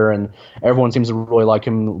prep hitter, and everyone seems to really like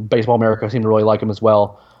him. Baseball America seemed to really like him as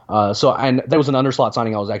well. And that was an underslot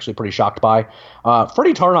signing I was actually pretty shocked by.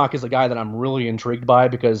 Freddie Tarnock is a guy that I'm really intrigued by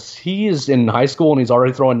because he is in high school and he's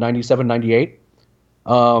already throwing 97, 98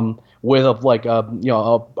 with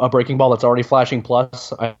a breaking ball that's already flashing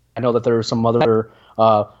plus. I know that there are some other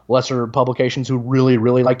lesser publications who really,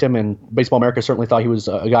 really liked him, and Baseball America certainly thought he was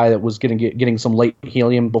a guy that was getting some late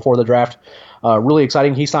helium before the draft. Really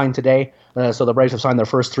exciting. He signed today, so the Braves have signed their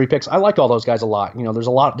first 3 picks. I like all those guys a lot. There's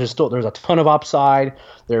a ton of upside.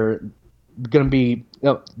 They're going to be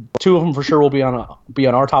 2 of them for sure will be on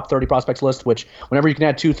our top 30 prospects list. Which whenever you can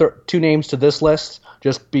add two names to this list,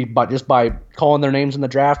 just by calling their names in the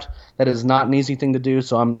draft, that is not an easy thing to do.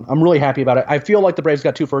 So I'm really happy about it. I feel like the Braves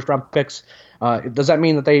got 2 first-round picks. Does that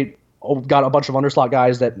mean that they got a bunch of underslot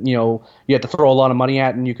guys that you have to throw a lot of money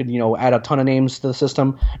at, and you could add a ton of names to the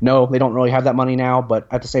system? No, they don't really have that money now. But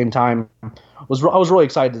at the same time, I was really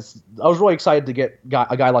excited. I was really excited to get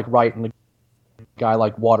a guy like Wright and a guy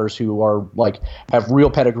like Waters who are have real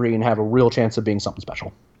pedigree and have a real chance of being something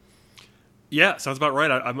special. Yeah, sounds about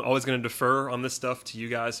right. I'm always going to defer on this stuff to you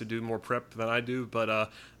guys who do more prep than I do,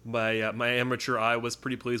 but my amateur eye was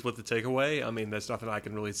pretty pleased with the takeaway. I mean, there's nothing I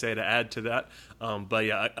can really say to add to that. But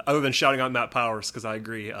yeah, other than shouting out Matt Powers, because I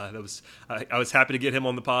agree, I was happy to get him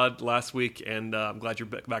on the pod last week, and I'm glad you're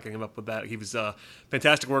backing him up with that. He was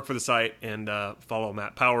fantastic work for the site, and follow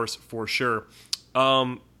Matt Powers for sure.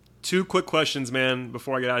 2 quick questions, man,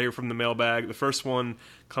 before I get out of here from the mailbag. The first one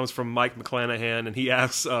comes from Mike McClanahan, and he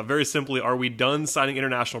asks very simply, are we done signing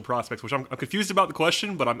international prospects? Which I'm confused about the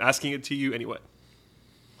question, but I'm asking it to you anyway.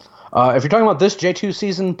 If you're talking about this J2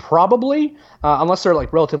 season, probably, unless they're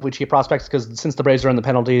relatively cheap prospects, because since the Braves are in the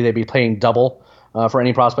penalty, they'd be paying double for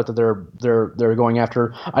any prospect that they're going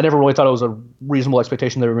after. I never really thought it was a reasonable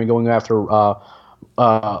expectation they were going after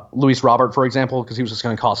Luis Robert, for example, because he was just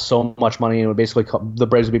going to cost so much money, and the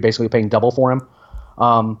Braves would be basically paying double for him.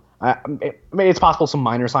 It's possible some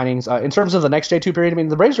minor signings. In terms of the next J2 period, I mean,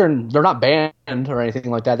 the Braves they're not banned or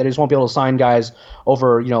anything like that. They just won't be able to sign guys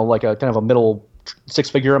over, like a kind of a middle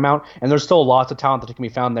 6-figure amount, and there's still lots of talent that can be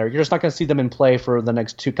found there. You're just not going to see them in play for the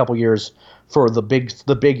next couple years for the big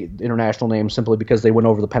international names, simply because they went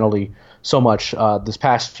over the penalty so much this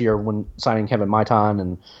past year when signing Kevin Maitan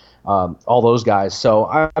and all those guys.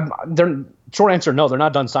 So short answer, no, they're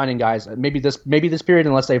not done signing guys. Maybe this period,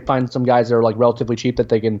 unless they find some guys that are relatively cheap that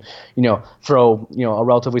they can throw a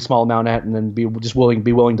relatively small amount at, and then be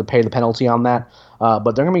willing to pay the penalty on that.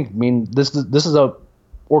 But they're going to be. I mean, this is a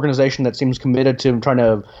organization that seems committed to trying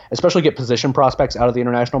to especially get position prospects out of the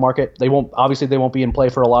international market. They won't be in play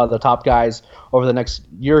for a lot of the top guys over the next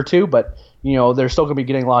year or two, but they're still going to be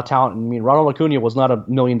getting a lot of talent. I mean, Ronald Acuna was not $1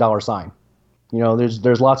 million sign.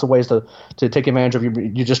 There's lots of ways to take advantage of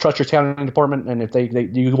you just trust your scouting department, and if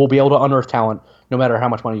you will be able to unearth talent no matter how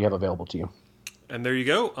much money you have available to you. And there you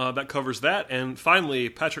go. That covers that. And finally,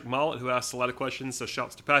 Patrick Mollett, who asked a lot of questions, so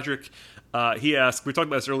shouts to Patrick. He asked, we talked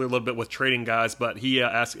about this earlier a little bit with trading guys, but he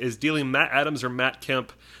asked, is dealing Matt Adams or Matt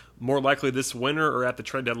Kemp more likely this winter or at the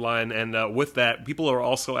trade deadline? And with that, people are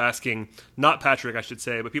also asking, not Patrick, I should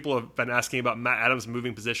say, but people have been asking about Matt Adams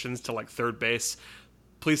moving positions to like third base.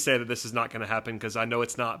 Please say that this is not going to happen, because I know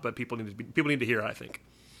it's not, but people need to hear it, I think.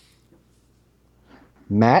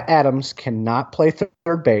 Matt Adams cannot play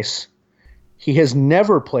third base. He has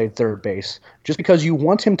never played third base. Just because you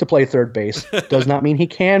want him to play third base does not mean he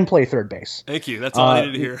can play third base. Thank you. That's all I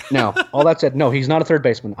needed to hear. No, all that said, no, he's not a third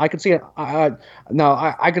baseman. I could see it.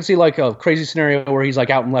 I could see like a crazy scenario where he's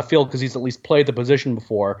like out in left field because he's at least played the position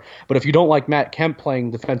before. But if you don't like Matt Kemp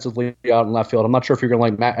playing defensively out in left field, I'm not sure if you're going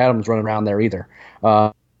to like Matt Adams running around there either.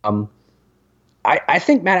 I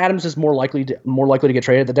think Matt Adams is more likely to get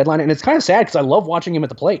traded at the deadline, and it's kind of sad because I love watching him at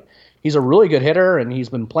the plate. He's a really good hitter, and he's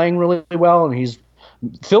been playing really well, and he's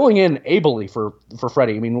filling in ably for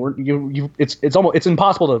Freddie. I mean, it's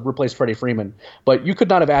impossible to replace Freddie Freeman, but you could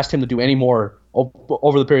not have asked him to do any more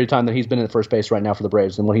over the period of time that he's been at first base right now for the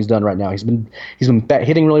Braves than what he's done right now. He's been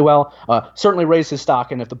hitting really well. Certainly raised his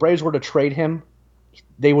stock, and if the Braves were to trade him,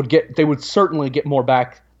 they would certainly get more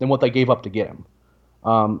back than what they gave up to get him.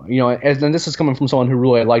 And this is coming from someone who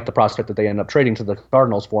really liked the prospect that they ended up trading to the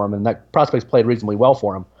Cardinals for him, and that prospect's played reasonably well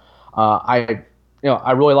for him. I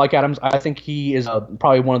really like Adams. I think he is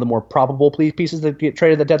probably one of the more probable pieces that get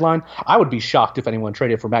traded at the deadline. I would be shocked if anyone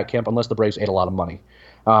traded for Matt Kemp unless the Braves ate a lot of money.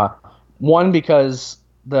 One, because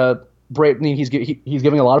the he's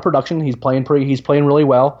giving a lot of production. He's playing really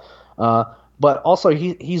well. But also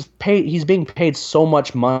he's being paid so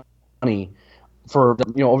much money for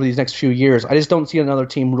over these next few years. I just don't see another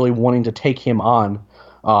team really wanting to take him on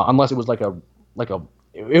unless it was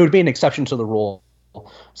it would be an exception to the rule.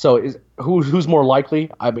 So who's more likely?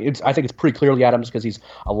 I think it's pretty clearly Adams because he's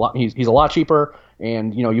a lot cheaper,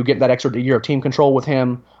 and you get that extra year of team control with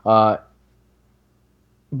him. But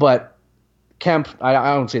Kemp,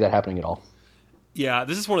 I don't see that happening at all. Yeah,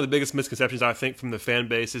 this is one of the biggest misconceptions, I think, from the fan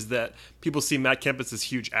base is that people see Matt Kemp as this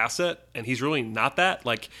huge asset, and he's really not that.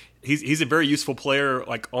 Like, he's a very useful player,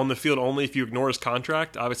 like, on the field only if you ignore his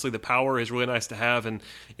contract. Obviously, the power is really nice to have, and,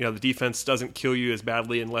 the defense doesn't kill you as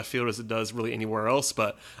badly in left field as it does really anywhere else.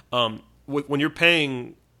 But when you're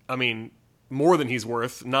paying, more than he's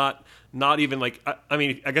worth, not even, like,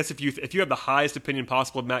 I guess if you have the highest opinion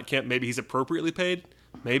possible of Matt Kemp, maybe he's appropriately paid,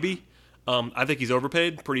 maybe. I think he's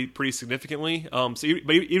overpaid pretty significantly. But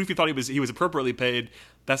even if you thought he was appropriately paid,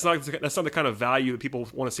 that's not the kind of value that people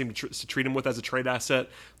want to seem to treat him with as a trade asset.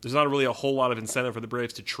 There's not really a whole lot of incentive for the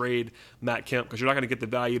Braves to trade Matt Kemp because you're not going to get the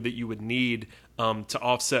value that you would need to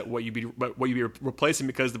offset what you'd be replacing,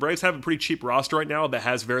 because the Braves have a pretty cheap roster right now that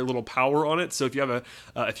has very little power on it. So if you have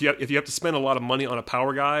if you have to spend a lot of money on a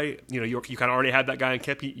power guy, you kind of already had that guy in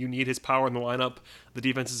Kemp. You need his power in the lineup. The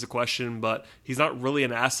defense is a question, but he's not really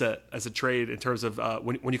an asset as a trade in terms of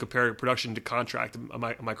when you compare production to contract. Am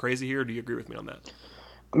I crazy here? Or do you agree with me on that?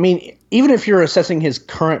 Even if you're assessing his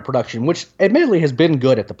current production, which admittedly has been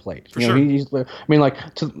good at the plate, for sure.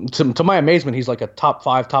 To my amazement, he's like a top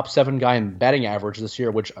 5, top 7 guy in batting average this year,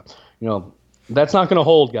 which, that's not going to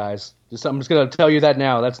hold, guys. I'm just going to tell you that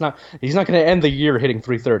now. He's not going to end the year hitting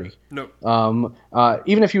 330. No.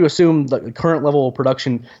 Even if you assume the current level of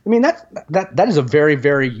production, that is a very,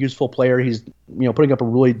 very useful player. He's putting up a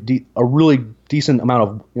really decent amount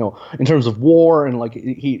of in terms of WAR, and like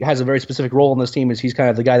he has a very specific role in this team. Is he's kind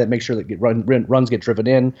of the guy that makes sure that runs get driven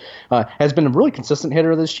in. Has been a really consistent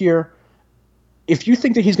hitter this year. If you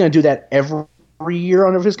think that he's going to do that every year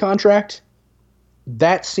under his contract,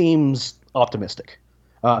 that seems optimistic.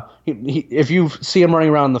 If you see him running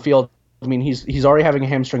around the field, he's already having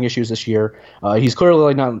hamstring issues this year. He's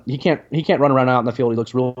clearly not. He can't run around out in the field. He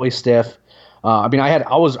looks really stiff. I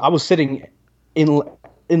was sitting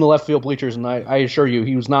in the left field bleachers, and I assure you,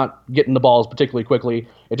 he was not getting the balls particularly quickly.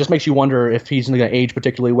 It just makes you wonder if he's going to age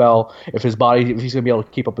particularly well, if he's going to be able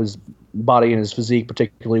to keep up his body and his physique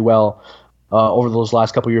particularly well over those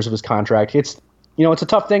last couple years of his contract. It's a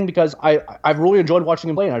tough thing because I've really enjoyed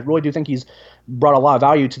watching him play, and I really do think he's brought a lot of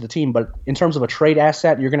value to the team. But in terms of a trade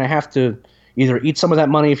asset, you're going to have to either eat some of that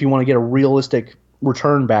money if you want to get a realistic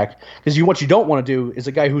return back. Because what you don't want to do is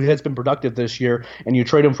a guy who has been productive this year, and you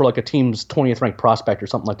trade him for like a team's 20th ranked prospect or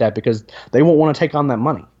something like that, because they won't want to take on that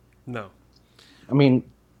money. No.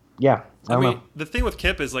 Yeah. I don't know. The thing with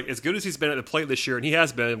Kemp is, like, as good as he's been at the plate this year, and he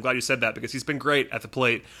has been, I'm glad you said that, because he's been great at the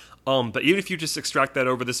plate. But even if you just extract that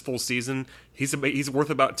over this full season, he's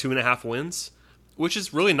worth about 2.5 wins, which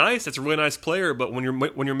is really nice. It's a really nice player. But when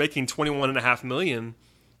you're making $21.5 million,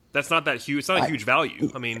 That's not that huge. It's not a huge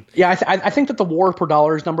value. I mean, yeah, I think that the WAR per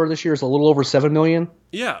dollars number this year is a little over 7 million.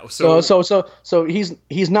 yeah. So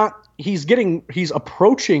he's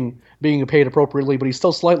approaching being paid appropriately, but he's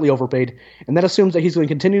still slightly overpaid, and that assumes that he's going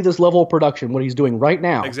to continue this level of production, what he's doing right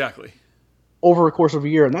now, exactly, over a course of a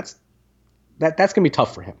year, and that's going to be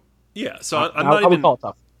tough for him. Yeah. So I would call it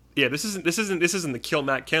tough. Yeah, this isn't the kill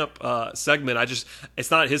Matt Kemp segment.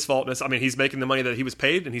 It's not his fault. I mean, he's making the money that he was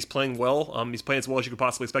paid, and he's playing well. He's playing as well as you could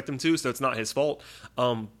possibly expect him to, so it's not his fault.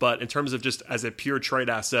 But in terms of just as a pure trade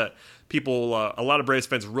asset, people, a lot of Braves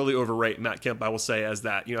fans really overrate Matt Kemp, I will say, as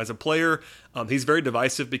that. As a player, he's very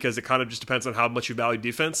divisive because it kind of just depends on how much you value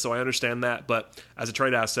defense. So I understand that, but as a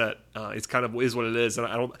trade asset, it's kind of is what it is,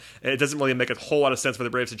 and it doesn't really make a whole lot of sense for the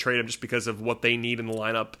Braves to trade him just because of what they need in the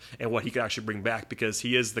lineup and what he could actually bring back, because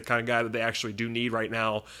he is the kind of guy that they actually do need right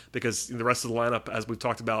now, because the rest of the lineup, as we've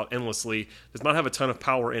talked about endlessly, does not have a ton of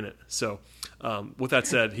power in it. So with that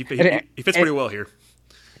said, he fits pretty well here.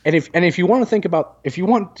 And if you want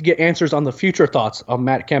to get answers on the future thoughts of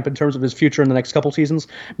Matt Kemp in terms of his future in the next couple seasons,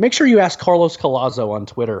 make sure you ask Carlos Collazo on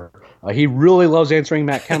Twitter. He really loves answering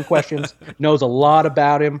Matt Kemp questions. Knows a lot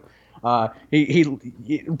about him. He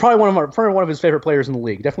probably one of his favorite players in the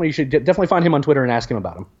league. You should definitely find him on Twitter and ask him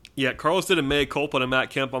about him. Yeah, Carlos did a mea culpa to Matt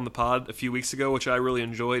Kemp on the pod a few weeks ago, which I really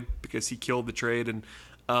enjoyed because he killed the trade. And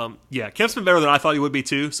Kemp's been better than I thought he would be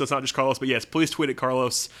too. So it's not just Carlos, but yes, please tweet at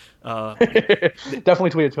Carlos. Definitely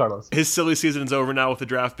tweet at Carlos. His silly season is over now with the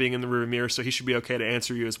draft being in the rearview mirror, so he should be okay to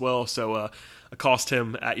answer you as well. So accost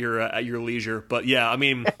him at your leisure. But yeah, I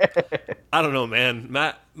mean, I don't know, man.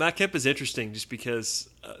 Matt Kemp is interesting just because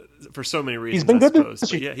for so many reasons. He's been good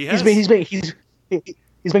this year. Yeah, he has.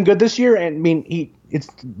 He's been good this year, and I mean, it's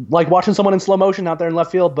like watching someone in slow motion out there in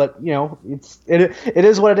left field. But it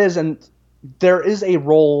is what it is, and there is a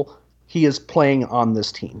role he is playing on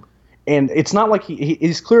this team, and it's not like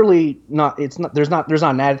he's clearly not. It's not. There's not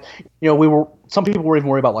an ad. Some people were even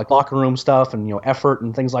worried about like locker room stuff and effort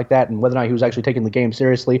and things like that, and whether or not he was actually taking the game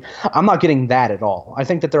seriously. I'm not getting that at all. I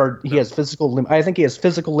think that he has physical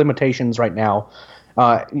limitations right now,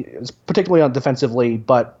 particularly on defensively.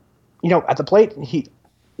 But at the plate,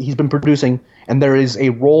 he's been producing, and there is a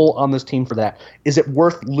role on this team for that. Is it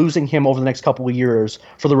worth losing him over the next couple of years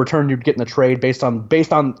for the return you'd get in the trade based on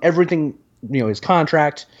everything, his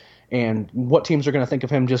contract and what teams are going to think of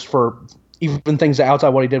him just for even things outside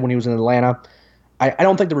what he did when he was in Atlanta? I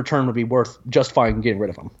don't think the return would be worth justifying getting rid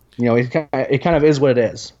of him. It kind of is what it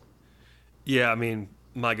is. Yeah, I mean,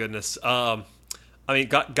 my goodness. God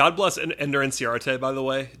bless Ender Inciarte, by the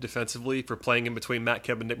way, defensively, for playing in between Matt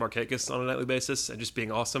Kemp and Nick Markakis on a nightly basis and just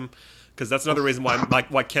being awesome. Because that's another reason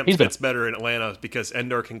why Kemp fits better in Atlanta, because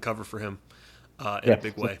Ender can cover for him in a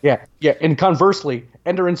big way. Yeah. And conversely,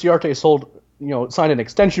 Ender Inciarte signed an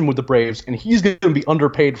extension with the Braves, and he's going to be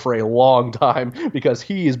underpaid for a long time because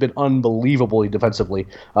he has been unbelievably defensively.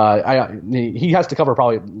 He has to cover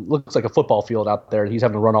probably looks like a football field out there. He's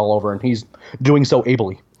having to run all over, and he's doing so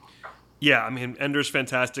ably. Yeah, I mean, Ender's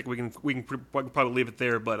fantastic. We can probably leave it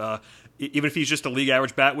there, but even if he's just a league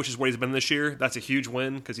average bat, which is what he's been this year, that's a huge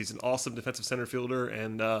win because he's an awesome defensive center fielder,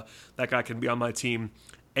 and that guy can be on my team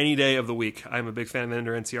any day of the week. I'm a big fan of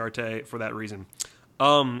Ender Inciarte for that reason.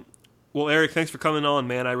 Well, Eric, thanks for coming on,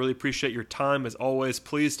 man. I really appreciate your time, as always.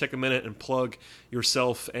 Please take a minute and plug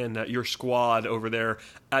yourself and your squad over there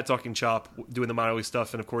at Talking Chop, doing the minor league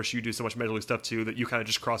stuff, and, of course, you do so much major league stuff, too, that you kind of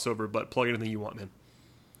just cross over, but plug anything you want, man.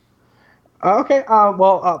 Okay.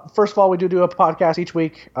 First of all, we do a podcast each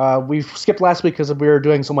week. We skipped last week because we were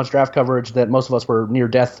doing so much draft coverage that most of us were near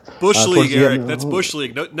death. Bush League, Eric. That's Bush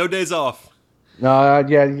League. No days off. No,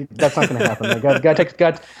 that's not going to happen. Got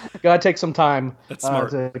to take some time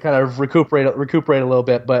to kind of recuperate a little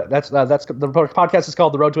bit. But that's the podcast is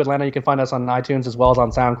called The Road to Atlanta. You can find us on iTunes as well as on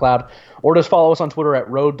SoundCloud, or just follow us on Twitter at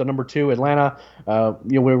Road2 Atlanta.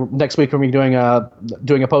 Next week we're going to be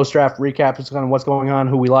doing a post draft recap, just kind of what's going on,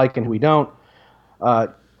 who we like and who we don't.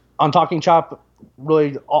 On Talking Chop,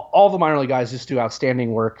 really all the minor league guys just do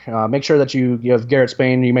outstanding work. Make sure that you have Garrett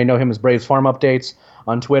Spain. You may know him as Braves Farm Updates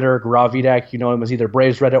on Twitter. Gaurav Vidak, you know him as either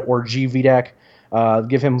Braves Reddit or G Vidak.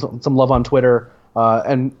 Give him some love on Twitter.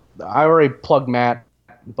 And I already plugged Matt,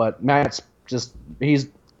 but Matt's just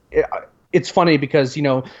it's funny because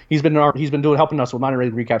he's been helping us with minor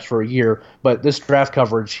league recaps for a year. But this draft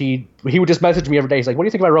coverage, he would just message me every day. He's like, "What do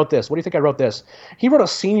you think if I wrote this? What do you think I wrote this?" He wrote a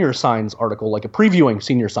senior signs article, like a previewing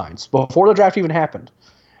senior signs before the draft even happened.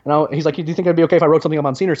 And he's like, "Do you think it'd be okay if I wrote something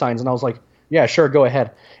about senior signs?" And I was like, "Yeah, sure, go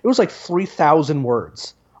ahead." It was like 3,000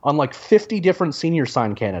 words on like 50 different senior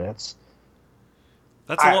sign candidates.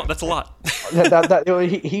 That's a lot. That's a lot.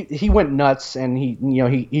 He went nuts, and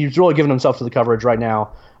he's really giving himself to the coverage right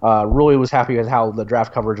now. Really was happy with how the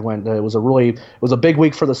draft coverage went. It was a big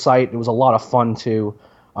week for the site. It was a lot of fun too.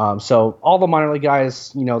 So all the minor league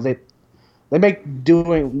guys, they make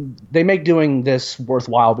doing this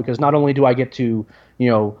worthwhile, because not only do I get to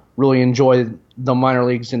really enjoy the minor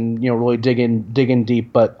leagues and really dig in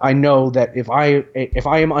deep, but I know that if I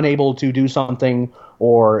am unable to do something,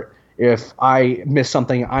 or if I miss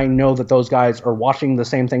something, I know that those guys are watching the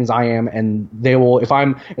same things I am, and they will,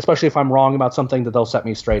 especially if I'm wrong about something, that they'll set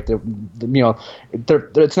me straight. It's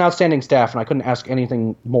an outstanding staff, and I couldn't ask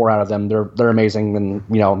anything more out of them. They're amazing, and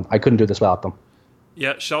I couldn't do this without them.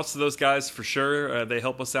 Yeah, shouts to those guys for sure. They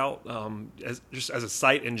help us out just as a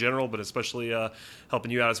site in general, but especially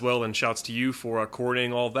helping you out as well. And shouts to you for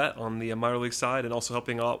coordinating all of that on the minor league side, and also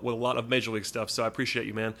helping out with a lot of major league stuff. So I appreciate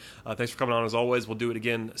you, man. Thanks for coming on as always. We'll do it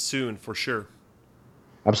again soon for sure.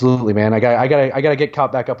 Absolutely, man. I gotta get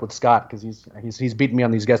caught back up with Scott, because he's beating me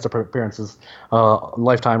on these guest appearances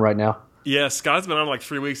lifetime right now. Yeah, Scott's been on like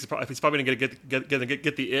 3 weeks. He's probably gonna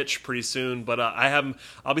get the itch pretty soon. But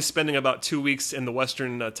I'll be spending about 2 weeks in the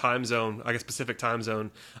Western time zone, I guess Pacific time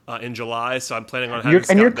zone, in July. So I'm planning on having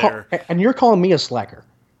Scott there. And you're calling me a slacker.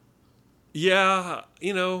 Yeah,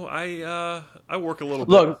 I work a little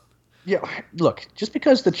bit. Look, just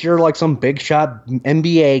because that you're like some big shot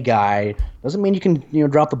NBA guy doesn't mean you can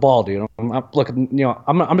drop the ball, dude. I'm just going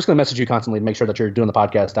to message you constantly to make sure that you're doing the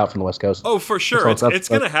podcast out from the West Coast. Oh, for sure, it's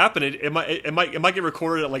going to happen. It might get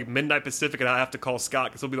recorded at like midnight Pacific, and I have to call Scott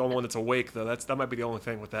because he'll be the only one that's awake though. That might be the only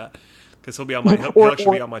thing with that, because he'll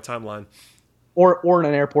actually be on my timeline. Or in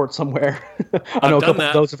an airport somewhere. I know a couple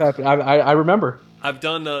of those have happened. I remember. I've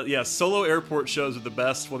done solo airport shows are the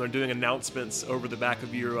best when they're doing announcements over the back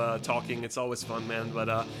of your talking. It's always fun, man.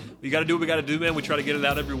 But we got to do what we got to do, man. We try to get it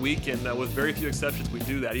out every week, and with very few exceptions, we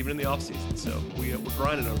do that, even in the off season. So we're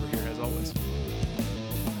grinding over here as always.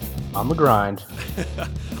 On the grind.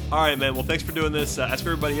 All right, man. Well, thanks for doing this. As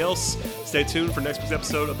for everybody else, stay tuned for next week's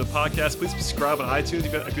episode of the podcast. Please subscribe on iTunes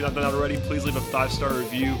if you've not done that already. Please leave a 5-star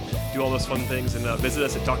review. Do all those fun things. And visit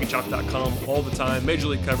us at TalkingChalk.com all the time. Major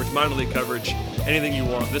League coverage, minor league coverage, anything you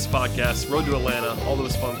want. This podcast, Road to Atlanta, all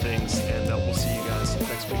those fun things. And we'll see you guys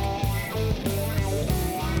next week.